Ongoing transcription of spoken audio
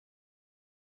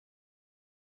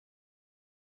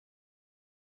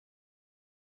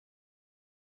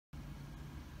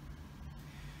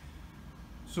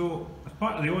So, as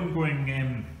part of the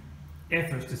ongoing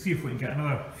efforts to see if we can get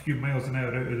another few miles an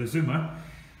hour out of the Zoomer,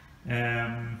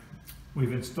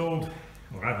 we've installed,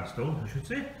 or I've installed I should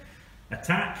say, a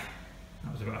tack.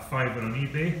 That was about a £5 on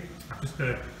eBay. I've just got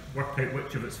to work out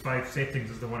which of its 5 settings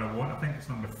is the one I want. I think it's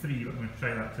number 3, but I'm going to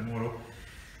try that tomorrow.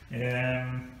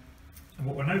 And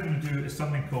what we're now going to do is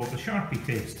something called the Sharpie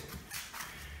test,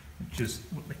 which is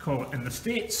what they call it in the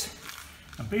States.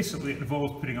 And basically it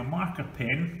involves putting a marker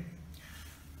pen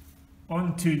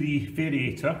onto the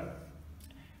variator,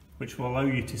 which will allow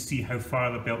you to see how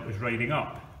far the belt is riding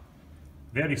up.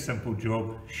 Very simple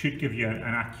job, should give you an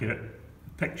accurate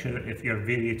picture if your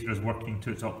variator is working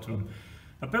to its optimum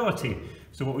ability.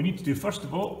 So what we need to do first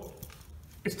of all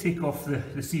is take off the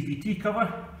CVT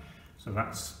cover. So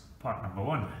that's part number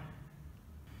 1.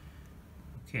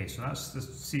 Okay, so that's the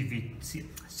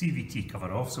CVT cover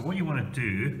off. So what you want to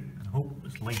do, and I hope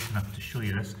it's light enough to show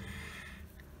you this,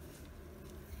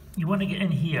 you want to get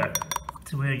in here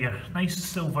to where your nice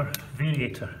silver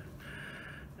variator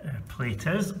plate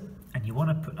is, and you want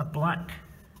to put a black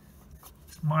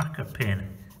marker pen.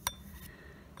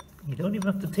 You don't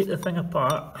even have to take the thing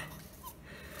apart,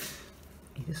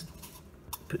 you just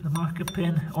put the marker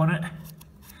pen on it,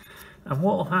 and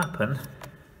what will happen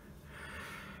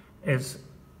is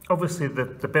obviously the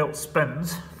belt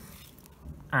spins,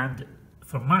 and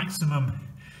for maximum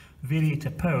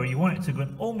variator power you want it to go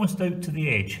almost out to the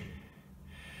edge.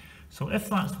 So if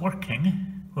that's working,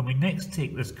 when we next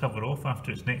take this cover off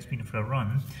after it's next been for a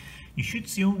run, you should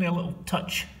see only a little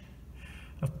touch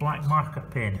of black marker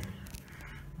pen.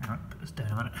 I'll put this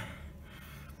down a minute.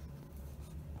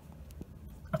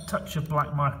 A touch of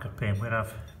black marker pen where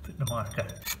I've put the marker.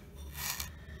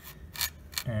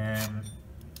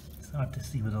 It's hard to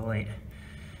see with the light.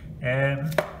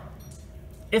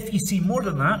 If you see more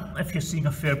than that, if you're seeing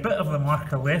a fair bit of the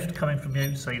marker left coming from the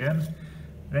outside in,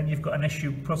 then you've got an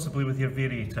issue possibly with your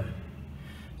variator.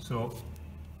 So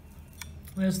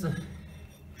there's the, you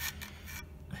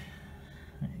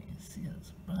can see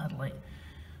it's bad light.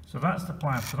 So that's the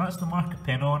plan. So that's the marker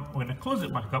pen on. We're going to close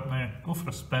it back up now, go for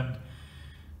a spin.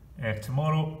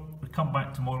 Tomorrow, we come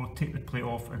back tomorrow, take the plate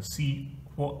off and see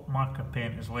what marker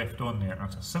pen is left on there.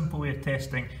 That's a simple way of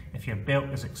testing if your belt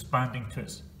is expanding to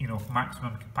its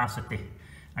maximum capacity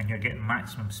and you're getting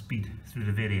maximum speed through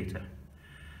the variator.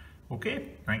 Okay,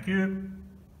 thank you.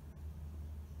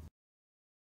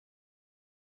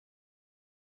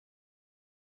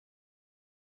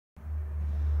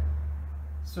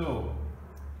 So,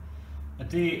 a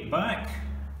day back,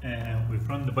 we've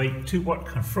run the bike to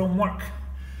work and from work,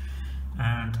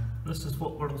 and this is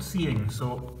what we're seeing.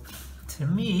 So to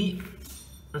me,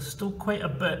 there's still quite a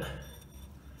bit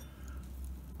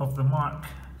of the mark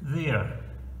there.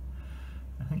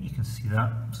 I think you can see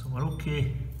that, so we're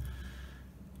okay.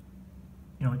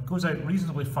 It goes out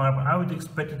reasonably far, but I would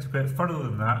expect it to go out further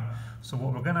than that. So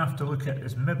what we're going to have to look at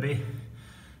is maybe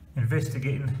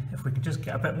investigating if we can just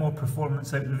get a bit more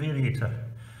performance out of the variator.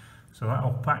 So that'll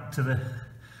back to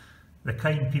the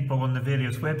kind people on the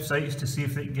various websites to see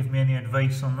if they can give me any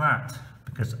advice on that,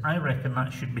 because I reckon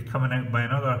that should be coming out by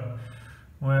another,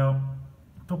 well,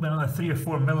 probably another 3 or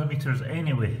 4 millimeters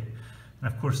anyway.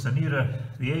 And of course the nearer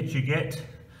the edge you get,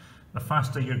 the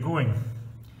faster you're going.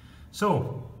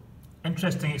 So,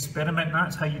 interesting experiment.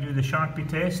 That's how you do the Sharpie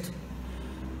test.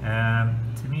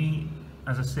 To me,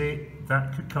 as I say,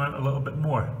 that could come out a little bit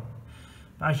more.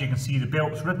 But as you can see, the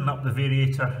belt's ridden up the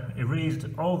variator, erased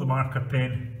all the marker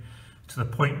pen to the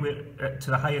point where,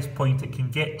 to the highest point it can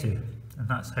get to, and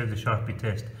that's how the Sharpie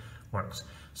test works.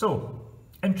 So,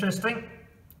 interesting,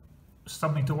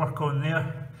 something to work on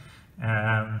there.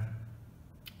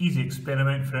 Easy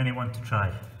experiment for anyone to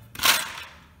try.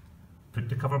 Put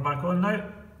the cover back on now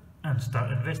and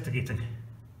start investigating.